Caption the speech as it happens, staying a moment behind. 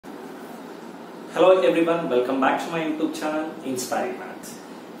Hello everyone, welcome back to my YouTube channel Inspiring Maths.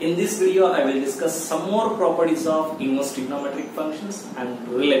 In this video I will discuss some more properties of inverse trigonometric functions and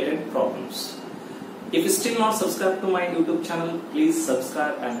related problems. If you still not subscribed to my YouTube channel, please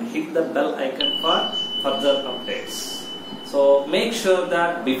subscribe and hit the bell icon for further updates. So make sure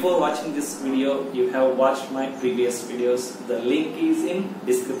that before watching this video you have watched my previous videos. The link is in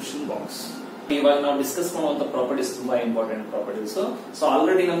description box. ಇವಾಗ ನಾವು discuss ಮಾಡುವಂತ properties ತುಂಬಾ important properties. So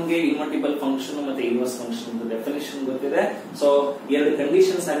already ನಮಗೆ invertible function ಮತ್ತೆ inverse function definition ಗೊತ್ತಿದೆ. So ಎರಡು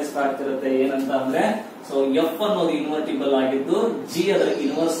condition satisfy ಆಗ್ತಿರುತ್ತೆ. ಏನಂತ ಅಂದ್ರೆ ಸೊ ಎಫ್ ಅನ್ನೋದು ಇನ್ವರ್ಟಿಬಲ್ ಆಗಿದ್ದು ಜಿ ಅದರ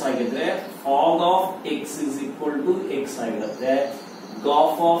ಇನ್ವರ್ಸ್ ಆಗಿದ್ರೆ fog of X is equal to X ಆಗಿರುತ್ತೆ,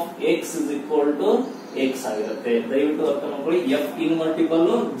 Gauff of X is equal to X ಆಗಿರುತ್ತೆ. ದಯವಿಟ್ಟು ಅರ್ಥ ಮಾಡ್ಕೊಳ್ಳಿ. ಎಫ್ ಇನ್ವರ್ಟಿಬಲ್,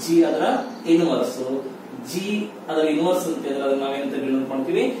 ಜಿ ಅದರ ಇನ್ವರ್ಸ್. ಜಿ ಅದರ ಇನ್ವರ್ಸ್ ಅಂತ ಹೇಳಿದ್ರೆ ಅದನ್ನ ನಾವೇನಂತ ಡಿನೋಟ್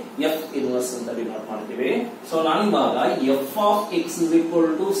ಮಾಡ್ತೀವಿ, ಎಫ್ ಇನ್ವರ್ಸ್ ಅಂತ ಡಿನೋಟ್ ಮಾಡ್ತೀವಿ. ಸೊ ನಾನು ಇವಾಗ F of X is equal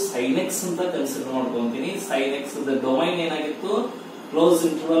to sine x ಅಂತ ಕನ್ಸಿಡರ್ ಮಾಡ್ಕೊಂತೀನಿ. ಸೈನ್ ಎಕ್ಸ್ ಡೊಮೈನ್ ಏನಾಗಿತ್ತು, ಕ್ಲೋಸ್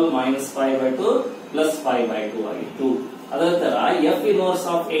ಇಂಟರ್ವಲ್ -π/2 +π/2 ಆಗಿತ್ತು. ಅದರ ತರ ಎಫ್ ಇನ್ವರ್ಸ್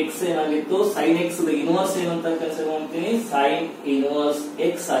ಆಫ್ ಎಕ್ಸ್ ಏನಾಗಿತ್ತು, ಸೈನ್ ಎಕ್ಸ್ ಇನ್ವರ್ಸ್ ಏನಂತ ಕನ್ಸಿಡರ್ ಮಾಡ್ತೀನಿ, ಸೈನ್ ಇನ್ವರ್ಸ್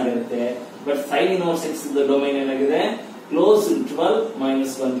ಎಕ್ಸ್ ಆಗಿರುತ್ತೆ. But sine inverse X domain ಏನಾಗಿದೆ, ಕ್ಲೋಸ್ ಇಂಟರ್ವಲ್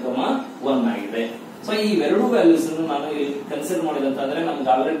 -1, 1 ಆಗಿದೆ. ಸೊ ಈ ಎರಡು ವ್ಯಾಲ್ಯೂಸ್ ನಾನು ಕನ್ಸಿಡರ್ ಮಾಡಿದಂತಂದ್ರೆ ನಮ್ಗೆ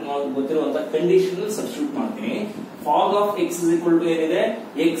ಆಲ್ರೆಡಿ ಗೊತ್ತಿರುವಂತ ಕಂಡೀಷನ್ ಸಬ್ಸ್ಟಿಟ್ಯೂಟ್ ಮಾಡ್ತೀನಿ. Fog of X is equal to ಏನಿದೆ,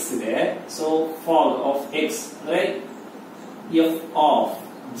 ಎಕ್ಸ್ ಇದೆ. ಸೊ ಫಾಗ್ ಆಫ್ ಎಕ್ಸ್ ಅಂದ್ರೆ ಎಫ್ ಆಫ್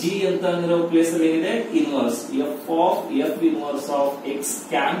ಜಿ ಅಂತ ಅಂದಿರೋ ಪ್ಲೇಸ್ ಅಲ್ಲಿ ಏನಿದೆ, inverse. F inverse of X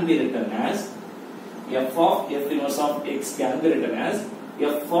can be return as F of F inverse of X can be return as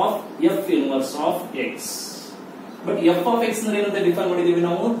F of F inverse of X. But F of X ಅಂದ್ರೆ ಏನಂತ define ಮಾಡಿದೀವಿ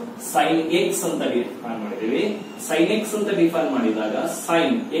ನಾವು, sine x ಅಂತ define ಮಾಡಿದೀವಿ. Sine x ಅಂತ define ಮಾಡಿದಾಗ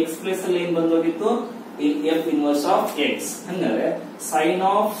sine x place ಅಲ್ಲಿ ಏನ್ ಬಂದೋಗಿತ್ತು, ಎಫ್ ಇನ್ವರ್ಸ್ ಆಫ್ ಎಕ್ಸ್. ಹಂಗಾದ್ರೆ sign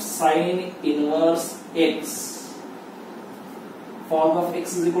of sine inverse X fog of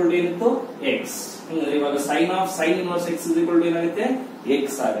X is equal to ಏನಿತ್ತು, ಎಕ್ಸ್. ಹಂಗಾದ್ರೆ ಇವಾಗ sign of sine inverse X is equal to ಏನಾಗುತ್ತೆ,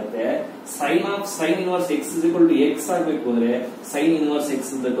 ಎಕ್ಸ್ ಆಗುತ್ತೆ. Sign of sine inverse X is equal to X ಆಗಬೇಕು ಅಂದ್ರೆ sine inverse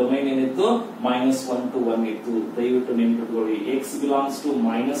X domain ಏನಿತ್ತು, -1 to 1 ಇತ್ತು. ದಯವಿಟ್ಟು ನೆನ್ಪಿಟ್ಕೊಳ್ಳಿ. ಎಕ್ಸ್ ಬಿಲಾಂಗ್ಸ್ ಟು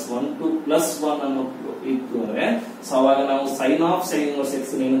 -1 to +1 ಅನ್ನೋ ಇತ್ತು ಅಂದ್ರೆ ಸೊ ಅವಾಗ ನಾವು sign of sine inverse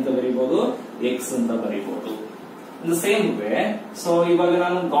X ಏನಂತ ಬರೀಬಹುದು, ಎಕ್ಸ್ ಅಂತ ಬರೀಬಹುದು. In the same way so ಇವಾಗ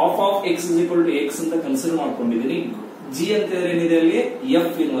ನಾನು Gauff of X is equal to X ಅಂತ ಕನ್ಸಿಡರ್ ಮಾಡ್ಕೊಂಡಿದ್ದೀನಿ. ಜಿ ಅಂತ ಏನಿದೆ ಅಲ್ಲಿ,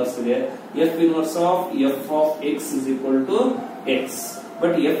 ಎಫ್ ಇನ್ವರ್ಸ್ ಇದೆ. F inverse of F of X is equal to X.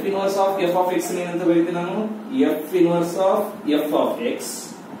 But F inverse of F of X ಏನಂತ ಬರೀತೀನಿ ನಾನು, F inverse of F of X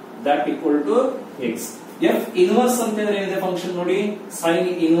that equal to X. F inverse ಅಂತ ಏನಿದೆ function ನೋಡಿ, sine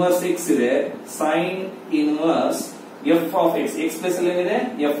inverse X ಇದೆ. Sine inverse F of X, X place ಅಲ್ಲಿ ಏನಿದೆ,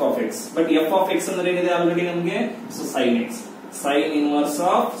 F of X. But F of X ಅಂದ್ರೆ ಏನಿದೆ ಆಲ್ರೆಡಿ ನಮಗೆ, so sine x. Sine inverse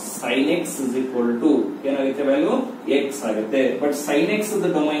of sine x is equal to ಏನಾಗುತ್ತೆ, ವ್ಯಾಲ್ಯೂ ಎಕ್ಸ್ ಆಗುತ್ತೆ. But sine x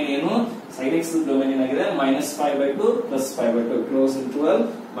domain ಏನು, sine x domain ಏನಾಗಿದೆ, -π/2 +π/2 close interval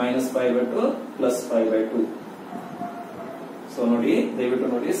 -π/2 +π/2. So ನೋಡಿ, ದಯವಿಟ್ಟು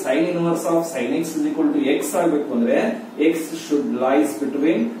ನೋಡಿ, sine inverse of sine x is equal to X ಆಗಬೇಕು ಅಂದ್ರೆ X should lies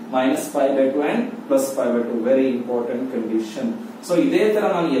between -π/2 and +π/2. Very important condition. So ಇದೇ ತರ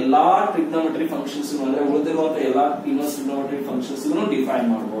ನಾನು ಎಲ್ಲಾ ಟ್ರಿಗ್ನೋಮೆಟ್ರಿ ಫಂಕ್ಷನ್ಸ್ ಅಂದ್ರೆ ಉಳಿದಿರುವಂತಹ ಎಲ್ಲಾ ಇನ್ವರ್ಸ್ ಟ್ರಿಗ್ನೋಮೆಟ್ರಿ ಫಂಕ್ಷನ್ಸ್ ಡಿಫೈನ್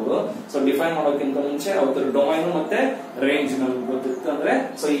ಮಾಡಬಹುದು. ಸೊ ಡಿಫೈನ್ ಮಾಡೋಕ್ಕಿಂತ ಮುಂಚೆ ಅವರ ಡೊಮೈನ್ ಮತ್ತೆ ರೇಂಜ್ ನಮ್ಗೆ ಗೊತ್ತಿತ್ತು ಅಂದ್ರೆ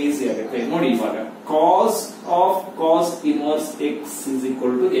ಸೊ ಈಸಿ ಆಗುತ್ತೆ. ನೋಡಿ ಇವಾಗ ಕಾಸ್ of cos inverse X is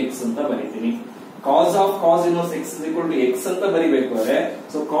equal to X ಅಂತ ಬರೀತೀನಿ. ಕಾಸ್ of cos inverse X is equal to X ಅಂತ ಬರೀಬೇಕು ಅಂದ್ರೆ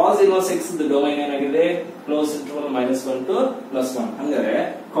so cos inverse X domain ಏನಾಗಿದೆ, ಕ್ಲೋಸ್ ಇಂಟರ್ವಲ್ -1 to +1. ಹಂಗಾರೆ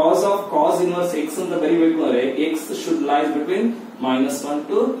ಕಾಸ್ ಆಫ್ ಕಾಸ್ ಇನ್ವರ್ಸ್ ಎಕ್ಸ್ ಅಂತ ಬರೀಬೇಕು ಅಂದ್ರೆ X should lies between -1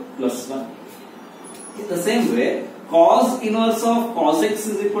 to +1. In the same way cos inverse of cos x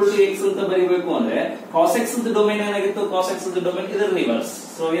is equal to X ಅಂತ ಬರೀಬೇಕು ಅಂದ್ರೆ ಕಾಸ್ ಎಕ್ಸ್ ಡೊಮೈನ್ ಏನಾಗಿತ್ತು, cos x domain ಇದರ reverse.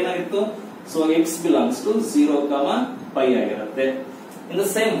 So ಏನಾಗಿತ್ತು, ಸೊ ಎಕ್ಸ್ ಬಿಲಾಂಗ್ಸ್ ಟು 0, π ಆಗಿರುತ್ತೆ. In the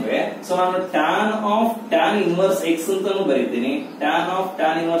same way so ನಾನು tan of tan inverse X ಅಂತಾನು ಬರೀತೀನಿ. Tan of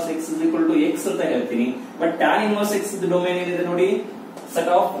tan inverse X is equal to X ಅಂತ ಹೇಳ್ತೀನಿ. But tan inverse X domain ಏನಿದೆ ನೋಡಿ,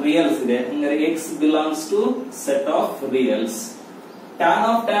 ಸೆಟ್ ಆಫ್ ರಿಯಲ್ಸ್ ಇದೆ. ಹಂಗಾರೆ X belongs to set of reels. Tan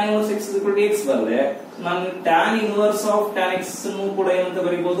of tan inverse X is equal to X ಬರದೆ ನಾನು tan inverse of tan X ಕೂಡ ಏನಂತ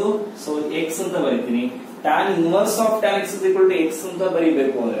ಬರೀಬಹುದು, ಸೊ ಎಕ್ಸ್ ಅಂತ ಬರೀತೀನಿ. Tan inverse of tan X is equal to X ಅಂತ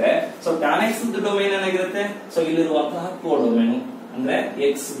ಬರೀಬೇಕು ಅಂದ್ರೆ so tan X domain ಏನಾಗಿರುತ್ತೆ, ಸೊ ಇಲ್ಲಿರುವಂತಹ ಕೋಡೊಮೈನ್ ಅಂದ್ರೆ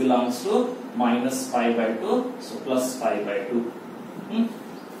X belongs to -π/2 so +π/2.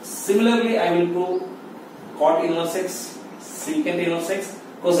 Similarly I will prove cot inverse x, secant inverse x,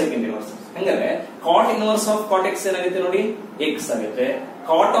 cosecant inverse x. ಹಂಗಾದ್ರೆ cot inverse of cot x ಏನಾಗುತ್ತೆ ನೋಡಿ, x ಆಗುತ್ತೆ.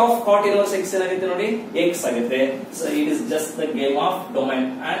 cot of cot inverse x ಏನಾಗುತ್ತೆ ನೋಡಿ x ಆಗುತ್ತೆ. So it is just the game of domain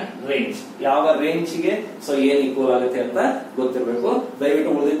and range, ಯಾವ range ಗೆ so n equal ಆಗುತ್ತೆ ಅಂತ ಗೊತ್ತಿರಬೇಕು.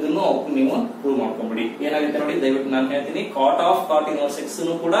 ದಯವಿಟ್ಟು ಉಳಿದಿದ್ದನ್ನು ನೀವು ಪ್ರೂವ್ ಮಾಡ್ಕೊಂಡ್ಬಿಡಿ. ಏನಾಗುತ್ತೆ ನೋಡಿ, ದಯವಿಟ್ಟು ನಾನು ಹೇಳ್ತೀನಿ, cot of cot inverse X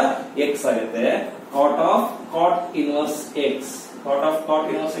ಕೂಡ ಎಕ್ಸ್ ಆಗುತ್ತೆ. Cot of cot inverse X, cot of cot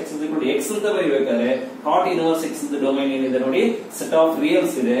inverse X X ಅಂತ ಬರೀಬೇಕಾದ್ರೆ ಕಾಟ್ ಇನ್ವರ್ಸ್ ಎಕ್ಸ್ ಡೊಮೈನ್ ಏನಿದೆ ನೋಡಿ, ಸೆಟ್ ಆಫ್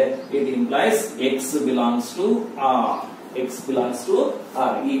ರಿಯಲ್ಸ್ ಇದೆ. It implies X belongs to R, X belongs to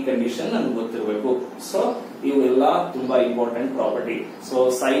R. ಈ condition ನಮ್ಗೆ ಗೊತ್ತಿರಬೇಕು. So ಇವೆಲ್ಲ ತುಂಬಾ important property. So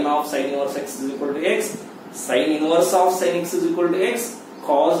sine of sine inverse X is equal to X, sine inverse of sine x is equal to X,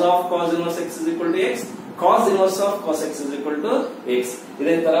 cos of cos inverse X is equal to X, cos inverse of cos x is equal to X.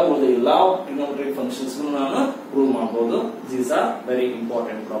 ಇದೇ ತರ ಉಳಿದ ಎಲ್ಲಾ trigonometric functions ನಾನು prove ಮಾಡಬಹುದು. These are very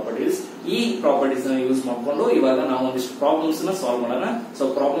important properties. ಈ properties ನ use ಮಾಡಿಕೊಂಡು ಇವಾಗ ನಾವು ಒಂದಿಷ್ಟು ಪ್ರಾಬ್ಲಮ್ಸ್ ನ ಸಾಲ್ವ್ ಮಾಡೋಣ. ಸೊ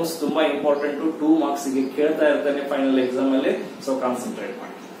ಪ್ರಾಬ್ಲಮ್ಸ್ ತುಂಬಾ ಇಂಪಾರ್ಟೆಂಟ್, 2 ಮಾರ್ಕ್ಸ್ ಗೆ ಕೇಳ್ತಾ ಇರ್ತಾನೆ ಫೈನಲ್ ಎಕ್ಸಾಮ್ ಅಲ್ಲಿ. ಸೊ ಕಾನ್ಸಂಟ್ರೇಟ್ ಮಾಡಿ.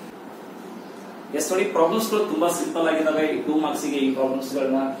 ಎಸ್ ನೋಡಿ, ಪ್ರಾಬ್ಲಮ್ಸ್ ಗಳು ತುಂಬಾ ಸಿಂಪಲ್ ಆಗಿದಾವೆ. 2 ಮಾರ್ಕ್ಸ್ ಗೆ ಈ ಪ್ರಾಬ್ಲಮ್ಸ್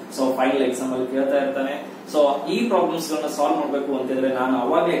ಗಳನ್ನ ಸೊ ಫೈನಲ್ ಎಕ್ಸಾಮ್ ಅಲ್ಲಿ ಕೇಳ್ತಾ ಇರ್ತಾನೆ. ಸೊ ಈ ಪ್ರಾಬ್ಲಮ್ಸ್ ಗಳನ್ನ ಸಾಲ್ವ್ ಮಾಡಬೇಕು ಅಂತಂದ್ರೆ ನಾನು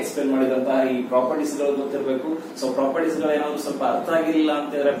ಅವಾಗಲೇ ಎಕ್ಸ್ಪ್ಲೇನ್ ಮಾಡಿದಂತಹ ಈ ಪ್ರಾಪರ್ಟೀಸ್ ಗಳು ಗೊತ್ತಿರಬೇಕು. ಸೊ ಪ್ರಾಪರ್ಟೀಸ್ ಗಳು ಏನಾದ್ರು ಸ್ವಲ್ಪ ಅರ್ಥ ಆಗಿಲ್ಲ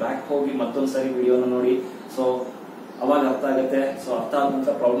ಅಂತಂದ್ರೆ ಬ್ಯಾಕ್ ಹೋಗಿ ಮತ್ತೊಂದ್ಸರಿ ವಿಡಿಯೋನ ನೋಡಿ. ಸೊ ಅವಾಗ ಅರ್ಥ ಆಗುತ್ತೆ. ಸೊ ಅರ್ಥ ಆದಂತ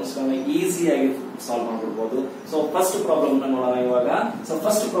ಪ್ರಾಬ್ಲಮ್ಸ್ ಗಳನ್ನ ಈಸಿಯಾಗಿ ಸಾಲ್ವ್ ಮಾಡ್ಬಿಡ್ಬೋದು. ಸೊ ಫಸ್ಟ್ ಪ್ರಾಬ್ಲಮ್ ನ ನೋಡೋಣ ಇವಾಗ. ಸೊ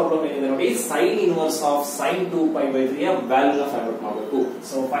ಫಸ್ಟ್ ಪ್ರಾಬ್ಲಮ್ ಏನಿದೆ ನೋಡಿ, ಸೈನ್ ಇನ್ವರ್ಸ್ ಆಫ್ ಸೈನ್ 2π/3 ಯ ವ್ಯಾಲ್ಯೂನ ಫೈಂಡ್ ಔಟ್ ಮಾಡಬೇಕು.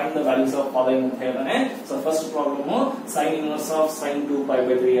 So find the values of following ಅಂತ ಹೇಳ್ತಾನೆ. So first problem sine inverse of sine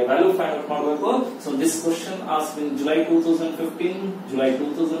 2π/3 ಯ ವ್ಯಾಲ್ಯೂ ಫೈಂಡ್ ಔಟ್ ಮಾಡಬೇಕು. So this question asked in July 2015, July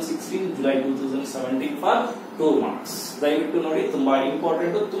 2016, July 2017 for 2 marks. ದಯವಿಟ್ಟು ನೋಡಿ, ತುಂಬಾ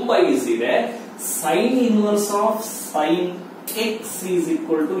important, ತುಂಬಾ ಈಸಿ ಇದೆ. Sine inverse of sine x is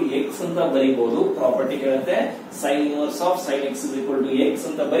equal to X ಅಂತ ಬರೀಬಹುದು. Property ಹೇಳುತ್ತೆ sine inverse of sine x is equal to X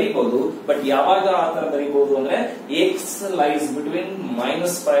ಅಂತ ಬರೀಬಹುದು. But ಯಾವಾಗ ಆತರ ಬರೀಬಹುದು ಅಂದ್ರೆ ಎಕ್ಸ್ ಲೈಸ್ ಬಿಟ್ವೀನ್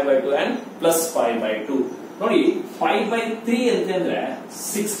 -π/2 ಅಂಡ್ +π/2. ನೋಡಿ, 5/3 ಅಂತಂದ್ರೆ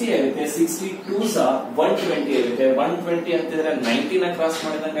 60 ಆಗುತ್ತೆ, 62 120 ಆಗುತ್ತೆ, 120 ಅಂತಂದ್ರೆ 90 ನ ಕ್ರಾಸ್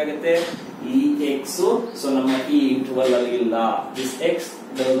ಮಾಡಿದಂಗೆ ಆಗುತ್ತೆ. ಈ ಎಕ್ಸ್ ಸೊ ನಮ್ಮ ಈ ಇಂಟರ್ವಲ್ ಅಲ್ಲಿ ಇಲ್ಲ. This X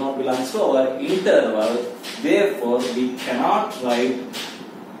does not belongs to our interval, therefore we cannot write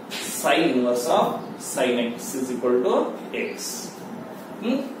sin inverse of sin x is equal to x.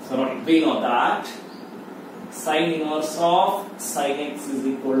 So we know that sin inverse of sin x is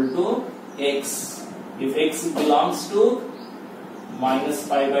equal to x if x belongs to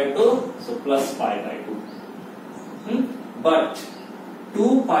 -π/2, so +π/2. But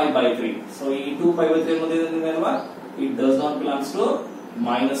 2π/3, so ಈ 2π/3 ಅನ್ನೋದೇನಿದೆ ಅಲ್ವಾ, it does not belongs to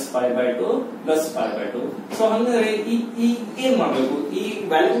 -π/2 +π/2. So ಹಂಗಾದ್ರೆ ಈ ಏನ್ ಮಾಡ್ಬೇಕು, ಈ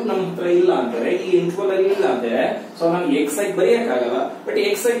value ನಮ್ಮ ಹತ್ರ ಇಲ್ಲ ಅಂದ್ರೆ, ಈ ಇಂಟರ್ವಲ್ ಅಲ್ಲಿ ಇಲ್ಲ ಅಂದ್ರೆ, ಸೊ ನಾನು ಎಕ್ಸ್ ಆಗಿ ಬರೆಯಕ್ಕಾಗಲ್ಲ. ಬಟ್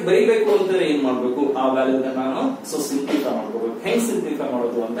ಎಕ್ಸ್ ಆಗಿ ಬರೀಬೇಕು ಅಂತಂದ್ರೆ ಏನ್ ಮಾಡ್ಬೇಕು, ಆ ವ್ಯಾಲ್ಯೂನ ನಾನು ಸೊ ಸಿಂಪ್ಲಿಫೈ ಮಾಡ್ಕೋಬೇಕು. ಹೆಂಗ್ ಸಿಂಪ್ಲಿಫೈ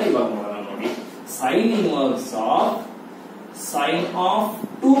ಮಾಡೋದು ಅಂತ ಇವಾಗ ನೋಡೋಣ. ನೋಡಿ, sine inverse of sine of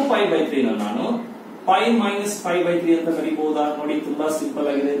 2π/3 ನಾನು π - π/3 ಅಂತ ಬರೀಬಹುದಾ? ನೋಡಿ, ತುಂಬಾ ಸಿಂಪಲ್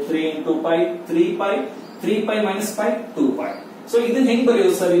ಆಗಿದೆ. 3 × π 3π, 3π - π 2π. ಸೊ ಇದನ್ನ ಹೆಂಗ್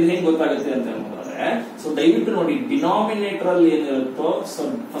ಬರೆಯೋದು ಸರ್, ಇದು ಹೆಂಗ್ ಗೊತ್ತಾಗುತ್ತೆ ಅಂತ ನೋಡಿದ್ರೆ, ಸೊ ದಯವಿಟ್ಟು ನೋಡಿ, ಡಿನಾಮಿನೇಟರ್ ಅಲ್ಲಿ ಏನಿರುತ್ತೋ ಸೊ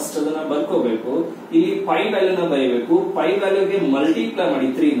ಫಸ್ಟ್ ಅದನ್ನ ಬರ್ಕೋಬೇಕು. ಇಲ್ಲಿ ಪೈ ವ್ಯಾಲ್ಯೂನ ಬರೀಬೇಕು. ಪೈ ವ್ಯಾಲ್ಯೂಗೆ ಮಲ್ಟಿಪ್ಲೈ ಮಾಡಿ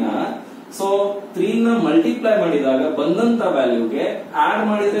 3 ನ. ಸೊ 3 ನ ಮಲ್ಟಿಪ್ಲೈ ಮಾಡಿದಾಗ ಬಂದಂತ ವ್ಯಾಲ್ಯೂಗೆ ಆಡ್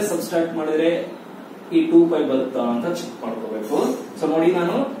ಮಾಡಿದ್ರೆ ಸಬ್ಸ್ಟ್ರಾಕ್ಟ್ ಮಾಡಿದ್ರೆ ಈ 2π ಬರುತ್ತಾ ಅಂತ ಚೆಕ್ ಮಾಡ್ಕೋಬೇಕು. ಸೊ ನೋಡಿ,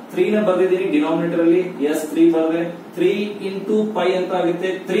 ನಾನು 3 ನ ಬರ್ದಿದ್ದೀನಿ ಡಿನಾಮಿನೇಟರ್ ಅಲ್ಲಿ. ಎಸ್ 3 ಬರ್ದೆ. 3 × π ಅಂತ ಆಗುತ್ತೆ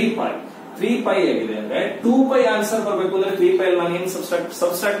 3π. 3π ಆಗಿದೆ ಅಂದ್ರೆ 2π ಆನ್ಸರ್ ಬರಬೇಕು ಅಂದ್ರೆ 3π ನಾನು ಏನ್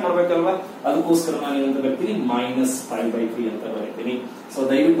ಸಬ್ಸ್ಟ್ರಾಕ್ಟ್ ಮಾಡ್ಬೇಕಲ್ವಾ, ಅದಕ್ಕೋಸ್ಕರ ನಾನು ಏನಂತ ಬರ್ತೀನಿ -π/3 ಅಂತ ಬರೀತೀನಿ. ಸೊ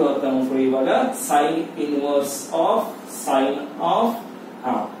ದಯವಿಟ್ಟು ಅರ್ಥ ಮಾಡ್ಕೊಳ್ಳಿ. ಇವಾಗ sine inverse of sine of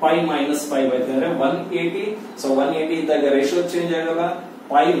π - π/3 ಅಂದ್ರೆ 180. ಸೊ 180 ಇದ್ದಾಗ ರೇಷಿಯೋ ಚೇಂಜ್ ಆಗಲ್ಲ.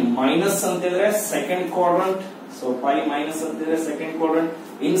 π ಮೈನಸ್ ಅಂತಿದ್ರೆ ಸೆಕೆಂಡ್ ಕ್ವಾಡ್ರಂಟ್. ಸೊ π ಮೈನಸ್ ಅಂತಿದ್ರೆ second quadrant.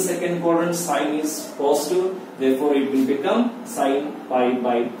 In second quadrant sin is positive, therefore it will become sin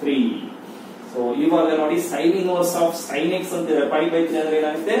π/3. So ಇವಾಗ ನೋಡಿ, sine inverse of sine x ಅಂತಿದ್ರೆ π/3 ಅಂದ್ರೆ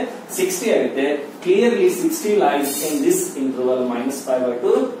ಏನಾಗುತ್ತೆ 60 ಆಗುತ್ತೆ. Clearly 60 lies in this interval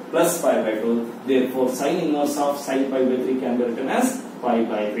 -π/2 +π/2. Therefore sin inverse of sin π/3 can be written as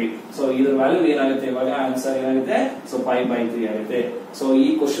π/3. So ಇದರ value ಏನಾಗುತ್ತೆ, ಇವಾಗ answer ಏನಾಗುತ್ತೆ, ಸೊ π/3 ಆಗುತ್ತೆ. ಸೊ ಈ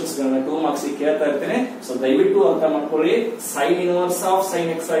ಕ್ವಶನ್ಸ್ ಗಳನ್ನ 2 ಮಾರ್ಕ್ಸ್ ಕೇಳ್ತಾ ಇರ್ತೇನೆ. ಸೊ ದಯವಿಟ್ಟು ಅರ್ಥ ಮಾಡ್ಕೊಳ್ಳಿ. Sine inverse of sine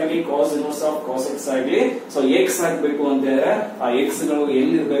x ಆಗಲಿ, cos inverse of cos x ಆಗಲಿ, ಸೊ ಎಕ್ಸ್ ಆಗ್ಬೇಕು ಅಂತ ಹೇಳಿದ್ರೆ ಆ ಎಕ್ಸ್ ಗಳು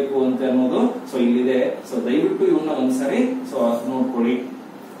ಎಲ್ಲಿರ್ಬೇಕು ಅಂತ ಅನ್ನೋದು ಸೊ ಇಲ್ಲಿದೆ. ಸೊ ದಯವಿಟ್ಟು ಇವನ್ನ ಒಂದ್ಸರಿ ಸೊ ನೋಡ್ಕೊಳ್ಳಿ.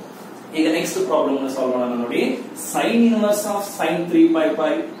 ಈಗ ನೆಕ್ಸ್ಟ್ ಪ್ರಾಬ್ಲಮ್ ನ ಸಾಲ್ವ್ ಮಾಡೋಣ. ನೋಡಿ, ಸೈನ್ ಇನ್ವರ್ಸ್ ಆಫ್ ಸೈನ್ 3π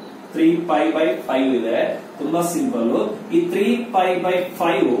 3π/5 ಇದೆ. ತುಂಬಾ ಸಿಂಪಲ್. ಈ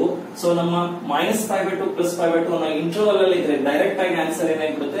 3π/5 ಸೊ ನಮ್ಮ -π/2 +π/2 ಅನ್ನೋ ಇಂಟರ್ವಲ್ ಅಲ್ಲಿ ಇದ್ರೆ ಡೈರೆಕ್ಟ್ ಆಗಿ ಆನ್ಸರ್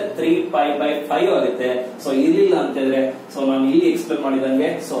ಏನಾಗ್ಬಿಡುತ್ತೆ 3π/5 ಆಗುತ್ತೆ. ಸೊ ಇರ್ಲಿಲ್ಲ ಅಂತಿದ್ರೆ ಸೊ ನಾನು ಇಲ್ಲಿ ಎಕ್ಸ್ಪ್ಲೇನ್ ಮಾಡಿದಂಗೆ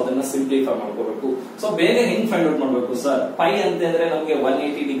ಸೊ ಅದನ್ನ ಸಿಂಪ್ಲಿಫೈ ಮಾಡ್ಕೋಬೇಕು. ಸೊ ಬೇಗ ಹೆಂಗ್ ಫೈಂಡ್ ಔಟ್ ಮಾಡ್ಬೇಕು ಸರ್? ಪೈ ಅಂತಂದ್ರೆ ನಮಗೆ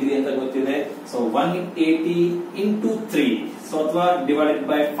 180 ಡಿಗ್ರಿ ಅಂತ ಗೊತ್ತಿದೆ. ಸೊ 180 into 3 ಸೊ ಅಥವಾ ಡಿವೈಡೆಡ್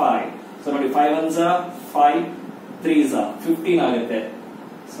ಬೈ 5. ಸೊ ನೋಡಿ 5 1s 5 3s 15 ಆಗುತ್ತೆ.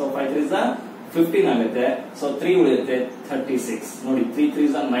 ಸೊ 5 3s 15 ಆಗುತ್ತೆ. ಸೊ 3 ಉಳಿಯುತ್ತೆ 36. ನೋಡಿ 3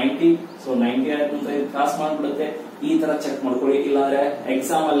 3s 90. ಸೊ 90 ಆಯ್ತು ಕ್ರಾಸ್ ಮಾಡ್ಬಿಡುತ್ತೆ. ಈ ತರ ಚೆಕ್ ಮಾಡ್ಕೊಳ್ಳಿ. ಇಲ್ಲಾಂದ್ರೆ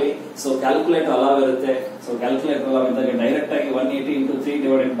ಎಕ್ಸಾಮ್ ಅಲ್ಲಿ ಸೊ ಕ್ಯಾಲ್ಕುಲೇಟರ್ ಅಲಾವ್ ಇರುತ್ತೆ. ಸೊ ಕ್ಯಾಲ್ಕುಲೇಟರ್ ಅಲಾವ್ ಇದ್ದಾಗ ಡೈರೆಕ್ಟ್ ಆಗಿ 180 into 3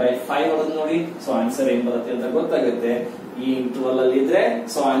 divided by 5 ಹೊಡೆದು ನೋಡಿ. ಸೊ ಆನ್ಸರ್ ಏನ್ ಬರುತ್ತೆ ಅಂತ ಗೊತ್ತಾಗುತ್ತೆ. ಈ ಇಂಟರ್ವಲ್ ಅಲ್ಲಿ ಇದ್ರೆ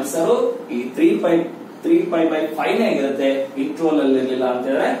ಸೊ ಆನ್ಸರ್ ಈ 3π/5 ಆಗಿರುತ್ತೆ. ಇಂಟರ್ವಲ್ ಅಲ್ಲಿ ಇರಲಿಲ್ಲ ಅಂತ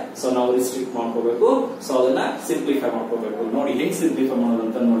ಹೇಳಿದ್ರೆ ಸೊ ನಾವು ರಿಸ್ಟ್ರಿಕ್ಟ್ ಮಾಡ್ಕೋಬೇಕು. ಸೊ ಅದನ್ನ ಸಿಂಪ್ಲಿಫೈ ಮಾಡ್ಕೋಬೇಕು. ನೋಡಿ ಹೆಂಗ್ ಸಿಂಪ್ಲಿಫೈ ಮಾಡೋದು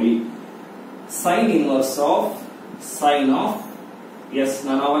ಅಂತ ನೋಡಿ. Sine inverse of sine of S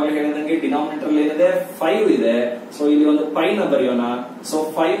ನಾನು ಅವಾಗ ಹೇಳಿದಂಗೆ ಡಿನಾಮಿನೇಟರ್ ಅಲ್ಲಿ ಏನಿದೆ 5 ಇದೆ. ಸೊ ಇಲ್ಲಿ ಒಂದು ಪೈ ನ ಬರೆಯೋಣ. ಸೊ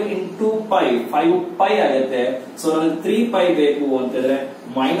 5 into ಪೈ 5 ಪೈ ಆಗುತ್ತೆ. ಸೊ ನನಗೆ 3π ಬೇಕು ಅಂತಂದ್ರೆ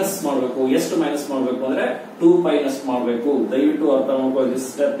ಮೈನಸ್ ಮಾಡಬೇಕು. ಎಷ್ಟು ಮೈನಸ್ ಮಾಡಬೇಕು ಅಂದ್ರೆ 2π ನಷ್ಟು ಮಾಡಬೇಕು. ದಯವಿಟ್ಟು ಅರ್ಥ ಮಾಡ್ಕೋ. This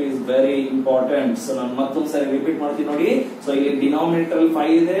step is very important. So ನಾನು ಮತ್ತೊಂದ್ ಸರಿ ರಿಪೀಟ್ ಮಾಡ್ತೀನಿ ನೋಡಿ. ಸೊ ಇಲ್ಲಿ ಡಿನಾಮಿನೇಟರ್ ಅಲ್ಲಿ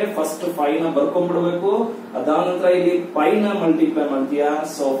 5 ಇದೆ. ಫಸ್ಟ್ 5 ನ ಬರ್ಕೊಂಡ್ಬಿಡ್ಬೇಕು. ಅದಾದ ನಂತರ ಇಲ್ಲಿ ಪೈ ನ ಮಲ್ಟಿಪ್ಲೈ ಮಾಡ್ತೀಯಾ.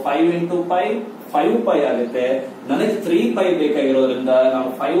 ಸೊ 5 into ಪೈ 5π ಆಗುತ್ತೆ. ನನಗೆ 3π ಬೇಕಾಗಿರೋದ್ರಿಂದ ನಾವು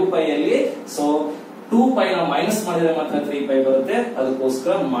 5π ಅಲ್ಲಿ ಸೊ 2π ನ ಮೈನಸ್ ಮಾಡಿದ್ರೆ ಮಾತ್ರ 3π ಬರುತ್ತೆ.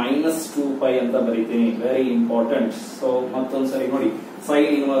 ಅದಕ್ಕೋಸ್ಕರ -2π ಅಂತ ಬರೀತೀನಿ. Very important. ಸೊ ಮತ್ತೊಂದ್ಸರಿ ನೋಡಿ. Sine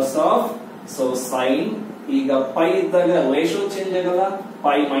inverse of so sine ಈಗ ಪೈ ಇದ್ದಾಗ ರೇಷಿಯೋ ಚೇಂಜ್ ಆಗಲ್ಲ.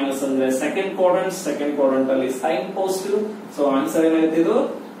 ಪೈ ಮೈನಸ್ ಅಂದ್ರೆ ಸೆಕೆಂಡ್ ಕ್ವಾಡ್ರಂಟ್ ಅಲ್ಲಿ ಸೈನ್ ಪಾಸಿಟಿವ್. ಸೊ ಆನ್ಸರ್ ಏನಾಗುತ್ತೆ ಇದು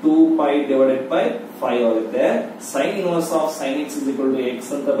 2π divided by 5 ಆಗುತ್ತೆ. Sine inverse of sine x is equal to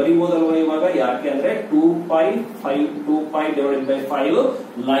x ಅಂತ ಬರೀಬಹುದಲ್ವಾ ಇವಾಗ? ಯಾಕೆ ಅಂದ್ರೆ 2π divided by 5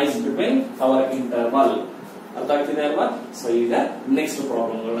 lies between our interval. ಅರ್ಥ ಆಗ್ತಿದೆ ಅಲ್ವಾ? ಸೊ ಈಗ ನೆಕ್ಸ್ಟ್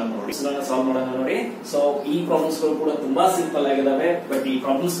ಪ್ರಾಬ್ಲಮ್ ಗಳನ್ನ ನೋಡಿ. ಸಾಲ್ವ್ ಮಾಡೋಣ ನೋಡಿ. ಸೊ ಈ ಪ್ರಾಬ್ಲಮ್ಸ್ ಗಳು ಕೂಡ ತುಂಬಾ ಸಿಂಪಲ್ ಆಗಿದಾವೆ. ಬಟ್ ಈ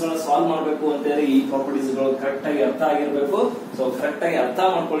ಪ್ರಾಬ್ಲಮ್ಸ್ ಗಳನ್ನ ಸಾಲ್ವ್ ಮಾಡಬೇಕು ಅಂತಂದ್ರೆ ಈ ಪ್ರಾಪರ್ಟೀಸ್ ಗಳು ಕರೆಕ್ಟ್ ಆಗಿ ಅರ್ಥ ಆಗಿರ್ಬೇಕು. ಸೊ ಕರೆಕ್ಟ್ ಆಗಿ ಅರ್ಥ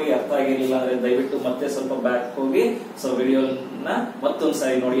ಮಾಡ್ಕೊಳ್ಳಿ. ಅರ್ಥ ಆಗಿರ್ಲಿಲ್ಲ ಅಂದ್ರೆ ದಯವಿಟ್ಟು ಮತ್ತೆ ಸ್ವಲ್ಪ ಬ್ಯಾಕ್ ಹೋಗಿ ಸೊ ವಿಡಿಯೋನ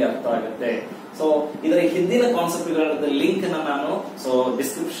ಮತ್ತೊಂದ್ಸಾರಿ ನೋಡಿ, ಅರ್ಥ ಆಗುತ್ತೆ. ಸೊ ಇದರ ಹಿಂದಿನ ಕಾನ್ಸೆಪ್ಟ್ ಗಳ ಲಿಂಕ್ ನಾನು ಸೊ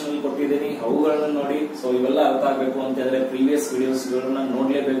ಡಿಸ್ಕ್ರಿಪ್ಷನ್ ಅಲ್ಲಿ ಕೊಟ್ಟಿದ್ದೀನಿ. ಅವುಗಳನ್ನ ನೋಡಿ. ಸೊ ಇವೆಲ್ಲ ಅರ್ಥ ಆಗ್ಬೇಕು ಅಂತಂದ್ರೆ ಪ್ರೀವಿಯಸ್ ವಿಡಿಯೋಸ್ ಗಳನ್ನ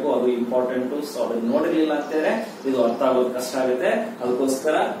ನೋಡ್ಲೇಬೇಕು. ಅದು ಇಂಪಾರ್ಟೆಂಟ್. ಸೊ ಅದನ್ನ ನೋಡಿರ್ಲಿಲ್ಲ ಅಂತಂದ್ರೆ ಇದು ಅರ್ಥ ಆಗೋದು ಕಷ್ಟ ಆಗುತ್ತೆ.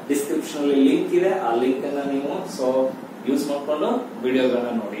 ಅದಕ್ಕೋಸ್ಕರ ಡಿಸ್ಕ್ರಿಪ್ಷನ್ ಅಲ್ಲಿ ಲಿಂಕ್ ಇದೆ. ಆ ಲಿಂಕ್ ಅನ್ನ ನೀವು ಸೊ ಯೂಸ್ ಮಾಡ್ಕೊಂಡು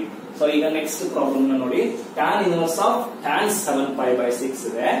ವಿಡಿಯೋಗಳನ್ನ ನೋಡಿ. ಸೊ ಈಗ ನೆಕ್ಸ್ಟ್ ಪ್ರಾಬ್ಲಮ್ ನ ನೋಡಿ. tan ಇನ್ವರ್ಸ್ ಆಫ್ tan 7π/6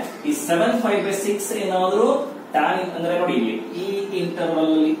 ಇದೆ. ಈ 7π/6 ಏನಾದ್ರು tan ಅಂದ್ರೆ ನೋಡಿ ಇಲ್ಲಿ ಈ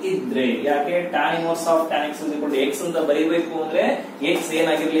ಇಂಟರ್ವಲ್ ಅಲ್ಲಿ ಇದ್ರೆ, ಯಾಕೆ tan inverse of tan x x ಅಂತ ಬರೀಬೇಕು ಅಂದ್ರೆ x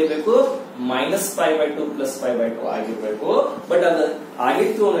ಏನಾಗಿರ್ಲೇಬೇಕು -π/2 +π/2 ಆಗಿರ್ಬೇಕು. ಬಟ್ ಅದು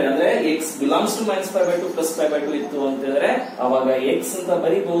ಆಗಿತ್ತು ಅಂದ್ರೆ x ಬಿಲಾಂಗ್ಸ್ ಟು -π/2 +π/2 ಇತ್ತು ಅಂತಂದ್ರೆ ಅವಾಗ x ಅಂತ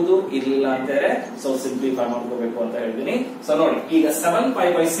ಬರೀಬಹುದು. ಇರ್ಲಿಲ್ಲ ಅಂತಂದ್ರೆ ಸೊ ಸಿಂಪ್ಲಿಫೈ ಮಾಡ್ಕೋಬೇಕು ಅಂತ ಹೇಳ್ತೀನಿ. ಸೊ ನೋಡಿ ಈಗ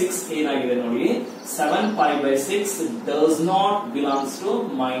 7π/6 ಏನಾಗಿದೆ ನೋಡಿ. 7π/6 ಡಸ್ ನಾಟ್ ಬಿಲಾಂಗ್ಸ್ ಟು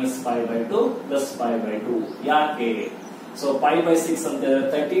 -π/2 +π/2. ಯಾಕೆ? ಸೊ π/6 ಅಂತ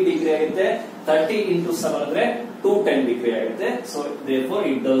 30 ಡಿಗ್ರಿ ಆಗುತ್ತೆ. 30 into 7 ಅಂದ್ರೆ 210 ಡಿಗ್ರಿ ಆಗುತ್ತೆ. So therefore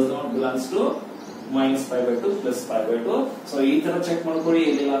it does not belongs to -π/2 +π/2. So ಈ ತರ ಚೆಕ್ ಮಾಡ್ಕೊಳ್ಳಿ.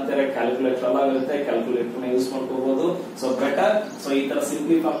 ಇಲ್ಲಿಲ್ಲ ಅಂತಾರೆ ಕ್ಯಾಲ್ಕುಲೇಟರ್ ಅಲ್ಲ ಇರುತ್ತೆ. ಕ್ಯಾಲ್ಕುಲೇಟರ್ ಯೂಸ್ ಮಾಡ್ಕೋಬಹುದು. So better. ಸೊ ಈ ತರ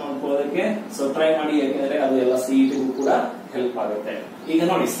ಸಿಂಪ್ಲಿಫೈ ಮಾಡ್ಕೊಳ್ಳೋದಕ್ಕೆ ಸೊ ಟ್ರೈ ಮಾಡಿ. ಯಾಕಂದ್ರೆ ಅದು ಎಲ್ಲ CET ಗೂ ಕೂಡ ಹೆಲ್ಪ್ ಆಗುತ್ತೆ. ಈಗ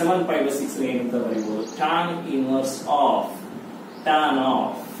ನೋಡಿ 7π/6 ಏನಂತ ಬರೀಬಹುದು. tan ಇನ್ವರ್ಸ್ ಆಫ್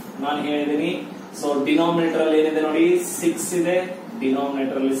ನಾನು ಹೇಳಿದೀನಿ. ಸೊ ಡಿನಾಮಿನೇಟರ್ ಅಲ್ಲಿ ಏನಿದೆ ನೋಡಿ 6 ಇದೆ.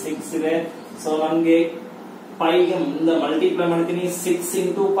 ಡಿನಾಮಿನೇಟರ್ ಅಲ್ಲಿ 6 ಇದೆ. ಸೊ ನನ್ಗೆ ಪೈಗೆ ಮುಂದೆ ಮಲ್ಟಿಪ್ಲೈ ಮಾಡ್ತೀನಿ. 6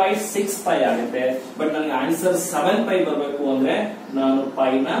 into ಪೈ 6π ಆಗುತ್ತೆ. ಬಟ್ ನನಗೆ ಆನ್ಸರ್ 7π ಬರಬೇಕು ಅಂದ್ರೆ ನಾನು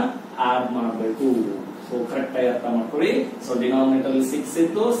ಪೈನ ಆಡ್ ಮಾಡಬೇಕು. ಸೊ ಕರೆಕ್ಟ್ ಆಗಿ ಅರ್ಥ ಮಾಡ್ಕೊಳ್ಳಿ. ಸೊ ಡಿನಾಮಿನೇಟರ್ ಅಲ್ಲಿ 6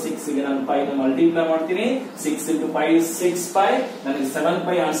 ಇತ್ತು. 6 ಗೆ ನಾನು ಪೈನ ಮಲ್ಟಿಪ್ಲೈ ಮಾಡ್ತೀನಿ. 6 into ಪೈ 6π. ನನಗೆ 7π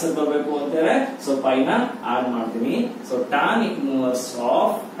ಆನ್ಸರ್ ಬರಬೇಕು ಅಂತಂದ್ರೆ ಸೊ ಪೈನ ಆಡ್ ಮಾಡ್ತೀನಿ. So tan inverse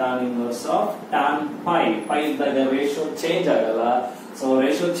of tan pi ಇದ್ದಾಗ ರೇಷಿಯೋ ಚೇಂಜ್ ಆಗಲ್ಲ. ಸೊ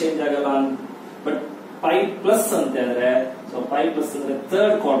ರೇಷಿಯೋ ಚೇಂಜ್ ಆಗಲ್ಲ. ಬಟ್ ಪೈ ಪ್ಲಸ್ ಅಂತಂದ್ರೆ ಸೊ ಪೈ ಪ್ಲಸ್ ಅಂದ್ರೆ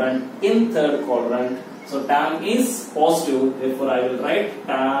third quadrant. So tan is positive. Therefore, I will write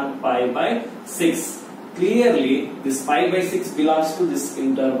tan π/6. Clearly, this π/6 belongs to this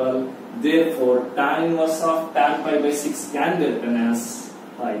interval. Therefore, tan inverse of tan π/6 can be written as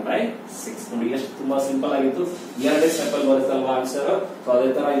π/6. ನೋಡಿ ಎಷ್ಟು ತುಂಬಾ simple ಆಗಿತ್ತು. ಎರಡೇ step ಅಲ್ಲಿ ಬರುತ್ತಲ್ವಾ answer. So ಅದೇ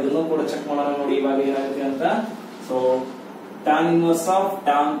ತರ ಇದನ್ನು ಕೂಡ ಚೆಕ್ ಮಾಡೋಣ ನೋಡಿ ಇವಾಗ ಏನಾಗುತ್ತೆ ಅಂತ. So tan inverse of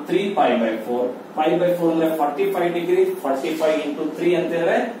tan 3π/4. π/4 ಅಂದ್ರೆ 45 ಡಿಗ್ರಿ. 45 into 3 ಅಂತ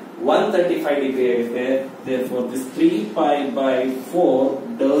ಹೇಳಿದ್ರೆ 135 degree ಆಗುತ್ತೆ. Therefore this 3 pi by 4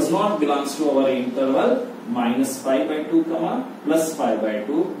 does not belongs to our interval minus pi by 2 comma plus pi by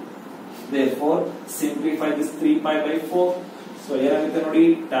 2. Therefore simplify this 3 pi by 4. So ಏನಾಗುತ್ತೆ ನೋಡಿ,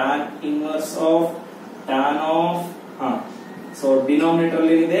 tan inverse of so denominator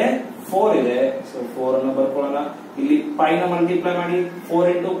ಅಲ್ಲಿ ಇದೆ 4 ಇದೆ. So 4 ಅನ್ನು ಬರ್ಕೊಳ್ಳೋಣ. ಇಲ್ಲಿ pi ನ multiply ಮಾಡಿ 4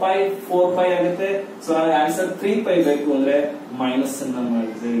 into pi 4 pi ಆಗುತ್ತೆ. ಸೊ ನನಗೆ ಆನ್ಸರ್ 3 pi ಬೇಕು ಅಂದ್ರೆ ಮೈನಸ್ ಅನ್ನ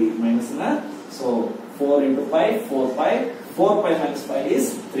ಮಾಡಿದ್ವಿ, ಮೈನಸ್ ನ. So 4 into pi 4 pi 4 pi minus pi is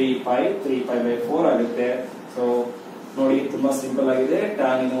 3 pi 3 pi by 4 ಆಗುತ್ತೆ. ಸೊ ನೋಡಿ ತುಂಬಾ ಸಿಂಪಲ್ ಆಗಿದೆ.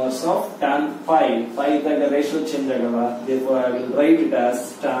 tan inverse of tan pi ಇದ್ದಾಗ ರೇಷಿಯೋ ಚೇಂಜ್ ಆಗಲ್ಲ. therefore I will write it as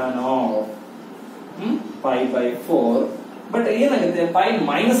tan of pi by 4. But ಏನಾಗುತ್ತೆ, pi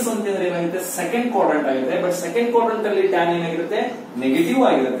minus ಅಂತಂದ್ರೆ ಏನಾಗುತ್ತೆ, second quadrant ಆಗುತ್ತೆ. ಬಟ್ ಸೆಕೆಂಡ್ ಕ್ವಾಡ್ರಂಟ್ ಅಲ್ಲಿ ಟ್ಯಾನ್ ಏನಾಗಿರುತ್ತೆ, ನೆಗೆಟಿವ್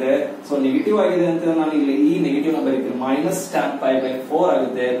ಆಗಿರುತ್ತೆ. ಸೊ ನೆಗೆಟಿವ್ ಆಗಿದೆ ಅಂತ ನಾನು ಇಲ್ಲಿ ಈ ನೆಗೆಟಿವ್ ನ ಬರೀತೀನಿ, ಮೈನಸ್ ಟ್ಯಾನ್ ಪೈ ಬೈ 4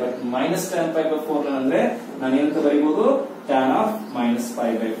 ಆಗುತ್ತೆ. But minus tan pi by 4 ಅಂದ್ರೆ ನಾನು ಏನಂತ ಬರೀಬಹುದು, tan of minus pi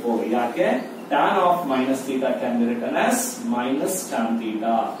by 4. ಯಾಕೆ, tan of minus theta can be return as minus tan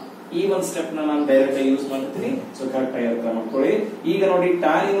theta. ಈ ಒಂದು ಸ್ಟೆಪ್ ನ ನಾನು ಡೈರೆಕ್ಟ್ ಆಗಿ ಯೂಸ್ ಮಾಡ್ತೀನಿ. ಸೊ ಕರೆಕ್ಟ್ ಆಗಿ ಅರ್ಥ ಮಾಡ್ಕೊಳ್ಳಿ. ಈಗ ನೋಡಿ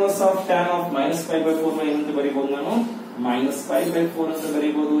tan inverse of tan of minus pi by 4 ಏನಂತ ಬರೀಬಹುದು, ನಾನು ಮೈನಸ್ pi by 4 ಅಂತ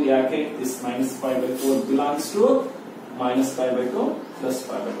ಬರೀಬಹುದು. ಯಾಕೆ, this minus pi by 4 belongs to minus pi by 2 plus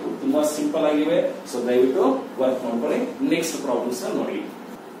pi by 2. ತುಂಬಾ ಸಿಂಪಲ್ ಆಗಿವೆ. ಸೊ ದಯವಿಟ್ಟು ವರ್ಕ್ ಮಾಡ್ಕೊಳ್ಳಿ. ನೆಕ್ಸ್ಟ್ ಪ್ರಾಬ್ಲಮ್ಸ್ ನೋಡಿ.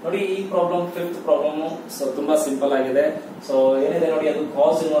 ಈ ಪ್ರಾಬ್ಲಮ್ ಫಿಫ್ತ್ ಪ್ರಾಬ್ಲಮ್. ಸೊ ತುಂಬಾ ಸಿಂಪಲ್ ಆಗಿದೆ. ಸೊ ಏನಿದೆ ನೋಡಿ, ಅದು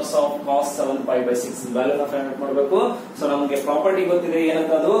cos inverse of cos 7 pi by 6 value ನ ಫೈಂಡ್ ಔಟ್ ಮಾಡಬೇಕು. ಸೊ ನಮಗೆ ಪ್ರಾಪರ್ಟಿ ಗೊತ್ತಿದೆ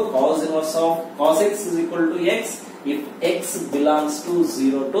ಏನಂತ, ಅದು cos inverse of cos x is equal to x if x belongs to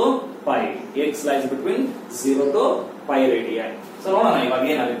 0 to pi. x lies between 0 to pi radii. So ನೋಡೋಣ ಇವಾಗ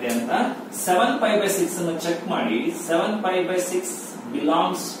ಏನಾಗುತ್ತೆ ಅಂತ. 7 pi by 6 ಅನ್ನು ಚೆಕ್ ಮಾಡಿ. 7 pi by 6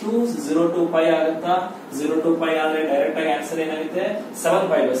 belongs to 0 to pi ಆಗುತ್ತಾ? 0 to pi ಆದ್ರೆ direct ಆಗಿ answer ಏನಾಗುತ್ತೆ, 7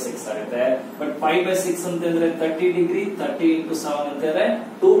 pi by 6 ಆಗುತ್ತೆ. ಬಟ್ pi by 6 ಅಂತಂದ್ರೆ 30 ಡಿಗ್ರಿ, 30 into 7 ಅಂತಂದ್ರೆ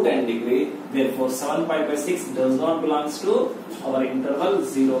 210 degree. therefore 7 pi by 6 does not belongs to our interval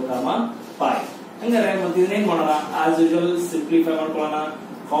 0 comma pi. ಹಂಗಾರೆ ಮತ್ತೆ ಇದನ್ನೇನ್ ಮಾಡೋಣ, ಆಸ್ ಯೂಶುವಲ್ ಸಿಂಪ್ಲಿಫೈ ಮಾಡ್ಕೊಳ್ಳೋಣ.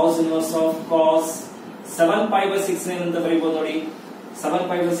 cos inverse of cos 7 pi by 6 ಏನಂತ ಬರೀಬಹುದು ನೋಡಿ. 7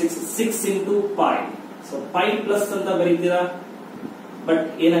 pi by 6 into pi. So pi plus ಅಂತ ಬರೀತೀರಾ. But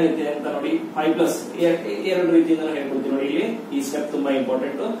ಏನಾಗುತ್ತೆ ಅಂತ ನೋಡಿ, pi ಪ್ಲಸ್ ಎರಡು ರೀತಿಯಿಂದ ಹೇಳ್ಕೊಡ್ತೀವಿ ನೋಡಿ. ಇಲ್ಲಿ ಈ ಸ್ಟೆಪ್ ತುಂಬಾ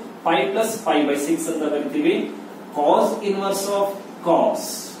important. pi plus pi by 6 ಅಂತ ಬರೀತೀವಿ. cos inverse of cos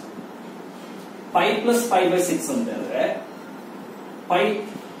pi plus pi by 6 ಅಂತಂದ್ರೆ pi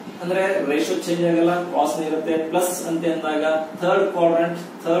ಅಂದ್ರೆ ರೇಷಿಯೋ ಚೇಂಜ್ ಆಗಲ್ಲ, ಕಾಸ್ ಇರುತ್ತೆ. ಪ್ಲಸ್ ಅಂತ ಅಂದಾಗ ಥರ್ಡ್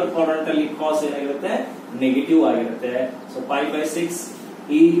ಕ್ವಾಡ್ರಂಟ್ ಅಲ್ಲಿ ಕಾಸ್ ಏನಾಗಿರುತ್ತೆ, ನೆಗೆಟಿವ್ ಆಗಿರುತ್ತೆ. ಸೊ pi by 6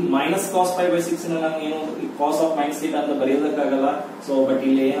 ಈ ಮೈನಸ್ ಕಾಸ್ pi by 6 ನಾನು ಏನು ಕಾಸ್ ಆಫ್ ಮೈನಸ್ ಥೀಟಾ ಅಂತ ಬರೆಯೋದಕ್ಕಾಗಲ್ಲ. ಸೊ ಬಟ್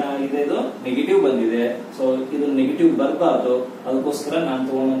ಇಲ್ಲಿ ಏನಾಗಿದೆ, ಇದು ನೆಗೆಟಿವ್ ಬಂದಿದೆ. ಸೊ ಇದು ನೆಗೆಟಿವ್ ಬರಬಾರ್ದು, ಅದಕ್ಕೋಸ್ಕರ ನಾನು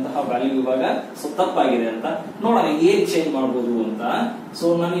ತಗೊಂಡಂತಹ ವ್ಯಾಲ್ಯೂ ಇವಾಗ ಸೊ ತಪ್ಪಾಗಿದೆ ಅಂತ ನೋಡೋಣ ಏನ್ ಚೇಂಜ್ ಮಾಡಬಹುದು ಅಂತ. ಸೊ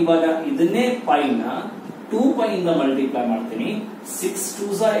ನಾನು ಇವಾಗ ಇದನ್ನೇ ಪೈ ನ 2 pi ಇಂದ ಮಲ್ಟಿಪ್ಲೈ ಮಾಡ್ತೀನಿ. 6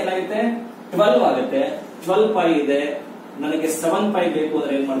 2s ಏನಾಗುತ್ತೆ, 12 ಆಗುತ್ತೆ. 12 pi ಇದೆ, ನನಗೆ 7 pi ಬೇಕು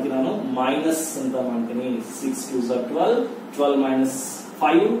ಅಂದ್ರೆ ಏನ್ ಮಾಡ್ತೀನಿ, ನಾನು ಮೈನಸ್ ಅಂತ ಮಾಡ್ತೀನಿ. 6 2s 12, 12 minus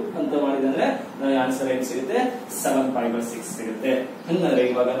 5 ಅಂತ ಮಾಡಿದ್ರೆ ನನಗೆ ಆನ್ಸರ್ ಏನ್ ಸಿಗುತ್ತೆ, 7 pi by 6 ಸಿಗುತ್ತೆ. ಹಂಗಂದ್ರೆ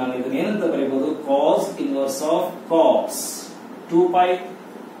ಇವಾಗ ನಾನು ಇದನ್ನ ಏನಂತ ಬರೀಬಹುದು, cos inverse of cos 2 pi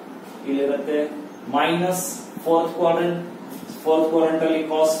ಇಲ್ಲಿರುತ್ತೆ minus fourth quadrant ಅಲ್ಲಿ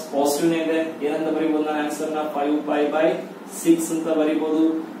cos ಪಾಸಿಟಿವ್ ಇದೆ. ಏನಂತ ಬರೀಬಹುದು ನಾನು ಆನ್ಸರ್ ನ 5 pi by 6 ಅಂತ ಬರೀಬಹುದು.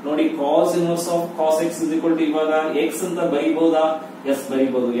 ನೋಡಿ cos inverse of cos x is equal to ಇವಾಗ x ಅಂತ ಬರೀಬಹುದಾ? ಎಸ್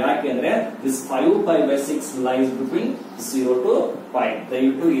ಬರೀಬಹುದು. ಯಾಕೆಂದ್ರೆ this 5 pi by 6 lies between 0 to pi.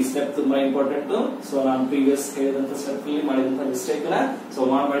 ದಯವಿಟ್ಟು ಈ ಸ್ಟೆಪ್ ತುಂಬಾ ಇಂಪಾರ್ಟೆಂಟ್. ಸೊ ನಾನು ಪ್ರೀವಿಯಸ್ ಹೇಳಿದಂತ ಸ್ಟೆಪ್ ಅಲ್ಲಿ ಮಾಡಿದಂತ ಮಿಸ್ಟೇಕ್ ನ ಸೊ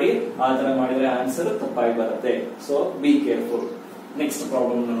ಮಾಡಬೇಡಿ. ಆ ತರ ಮಾಡಿದ್ರೆ ಆನ್ಸರ್ ತಪ್ಪಾಗಿ ಬರುತ್ತೆ. So be careful. Next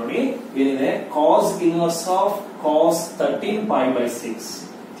problem ನೋಡಿ, ಏನಿದೆ, cos inverse of cos 13 pi by 6.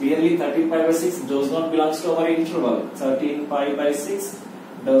 Clearly 13 pi by 6 does not belongs to our interval. 13 pi by 6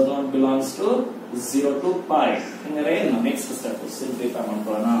 does not belongs to 0 to pi. ಹಂಗಾರೆ ನೆಕ್ಸ್ಟ್ ಸ್ಟೆಪ್ ಸಿಂಪ್ಲಿಫೈ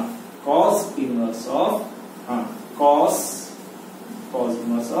ಮಾಡ್ಕೊಳ್ಳೋಣ. cos inverse of cos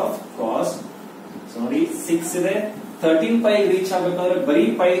inverse of cos. So ನೋಡಿ 6 ಇದೆ, 13 pi reach ಆಗಬೇಕಾದ್ರೆ ಬರೀ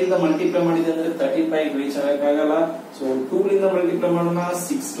pi ಇಂದ multiply ಮಾಡಿದೆ ಅಂದ್ರೆ 13 pi reach ಆಗಕ್ಕಾಗಲ್ಲ. So 2 ರಿಂದ ಮಲ್ಟಿಪ್ಲೈ ಮಾಡೋಣ.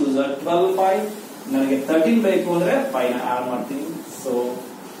 6 2s 12 pi. ನನಗೆ 13 ಬೇಕು ಅಂದ್ರೆ pi ನ ಆಡ್ ಮಾಡ್ತೀನಿ. So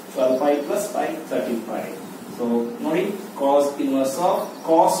 12 pi plus pi 13 pi. So ನೋಡಿ cos inverse of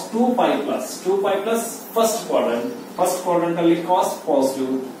cos 2 pi plus first quadrant ಅಲ್ಲಿ cos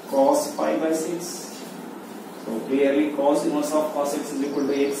positive, cos pi by 6. So clearly cos inverse of cos x is equal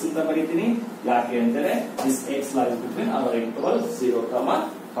to x ಅಂತ ಬರೀತೀನಿ. ಯಾಕೆ ಅಂದರೆ this x lies between our interval 0 comma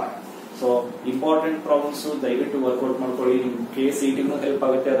pi. So important problems ದಯವಿಟ್ಟು workout ಮಾಡ್ಕೊಳ್ಳಿ. ನಿಮ್ಗೆ KCET help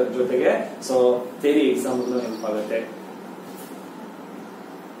ಆಗುತ್ತೆ, ಅದರ ಜೊತೆಗೆ ಸೊ ಥಿಯರಿ ಎಕ್ಸಾಮ್ ಹೆಲ್ಪ್ ಆಗುತ್ತೆ.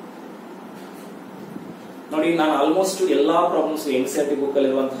 ನೋಡಿ, ನಾನು ಆಲ್ಮೋಸ್ಟ್ ಎಲ್ಲಾ ಪ್ರಾಬ್ಲಮ್ಸ್ NCERT ಬುಕ್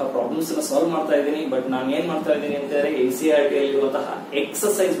ಅಲ್ಲಿರುವಂತಹ ಪ್ರಾಬ್ಲಮ್ಸ್ ಸಾಲ್ವ್ ಮಾಡ್ತಾ ಇದ್ದೀನಿ. ಬಟ್ ನಾನು ಏನ್ ಮಾಡ್ತಾ ಇದ್ದೀನಿ ಅಂತಂದ್ರೆ NCERT ಅಲ್ಲಿರುವಂತಹ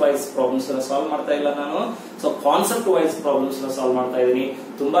ಎಕ್ಸರ್ಸೈಸ್ ವೈಸ್ ಪ್ರಾಬ್ಲಮ್ಸ್ ಸಾಲ್ವ್ ಮಾಡ್ತಾ ಇಲ್ಲ ನಾನು. So concept wise problems solve ಮಾಡ್ತಾ ಇದ್ದೀನಿ.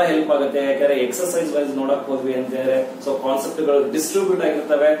 ತುಂಬಾ ಹೆಲ್ಪ್ ಆಗುತ್ತೆ. ಯಾಕಂದ್ರೆ ಎಕ್ಸರ್ಸೈಸ್ ವೈಸ್ ನೋಡಕ್ ಹೋದ್ವಿ ಅಂತಂದ್ರೆ ಸೊ ಕಾನ್ಸೆಪ್ಟ್ ಗಳು ಡಿಸ್ಟ್ರಿಬ್ಯೂಟ್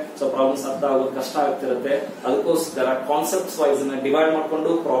ಆಗಿರ್ತವೆ. ಸೊ ಪ್ರಾಬ್ಲಮ್ಸ್ ಅರ್ಥ ಆಗೋದು ಕಷ್ಟ ಆಗ್ತಿರುತ್ತೆ. ಅದಕ್ಕೋಸ್ಕರ ಕಾನ್ಸೆಪ್ಟ್ಸ್ ವೈಸ್ ಡಿವೈಡ್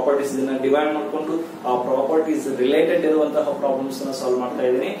ಮಾಡ್ಕೊಂಡು, ಪ್ರಾಪರ್ಟೀಸ್ ಡಿವೈಡ್ ಮಾಡ್ಕೊಂಡು, ಆ ಪ್ರಾಪರ್ಟೀಸ್ ರಿಲೇಟೆಡ್ ಇರುವಂತಹ ಪ್ರಾಬ್ಲಮ್ಸ್ ಸಾಲ್ವ್ ಮಾಡ್ತಾ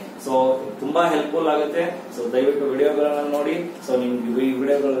ಇದ್ದೀನಿ. ಸೊ ತುಂಬಾ ಹೆಲ್ಪ್ಫುಲ್ ಆಗುತ್ತೆ. ಸೊ ದಯವಿಟ್ಟು ವಿಡಿಯೋಗಳನ್ನ ನೋಡಿ. ಸೊ ನಿಮ್ಗೆ ಈ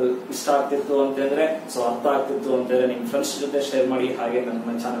ವಿಡಿಯೋಗಳು ಇಷ್ಟ ಆಗ್ತಿತ್ತು ಅಂತಂದ್ರೆ, ಸೊ ಅರ್ಥ ಆಗ್ತಿತ್ತು ಅಂತಂದ್ರೆ ನಿಮ್ ಫ್ರೆಂಡ್ಸ್ ಜೊತೆ ಶೇರ್ ಮಾಡಿ. ಹಾಗೆ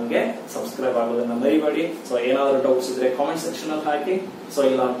ನನ್ನ ಚಾನಲ್ಗೆ ಸಬ್ಸ್ಕ್ರೈಬ್ ಆಗೋದನ್ನ ಮರಿಬೇಡಿ. ಸೊ ಏನಾದ್ರು ಡೌಟ್ಸ್ ಇದ್ರೆ ಕಾಮೆಂಟ್ ಸೆಕ್ಷನ್ ಅಲ್ಲಿ ಹಾಕಿ. ಸೊ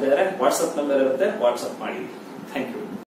ಇಲ್ಲ ಅಂತಂದ್ರೆ ವಾಟ್ಸ್ಆಪ್ ನಂಬರ್ ಇರುತ್ತೆ, ವಾಟ್ಸ್ಆಪ್ ಮಾಡಿ.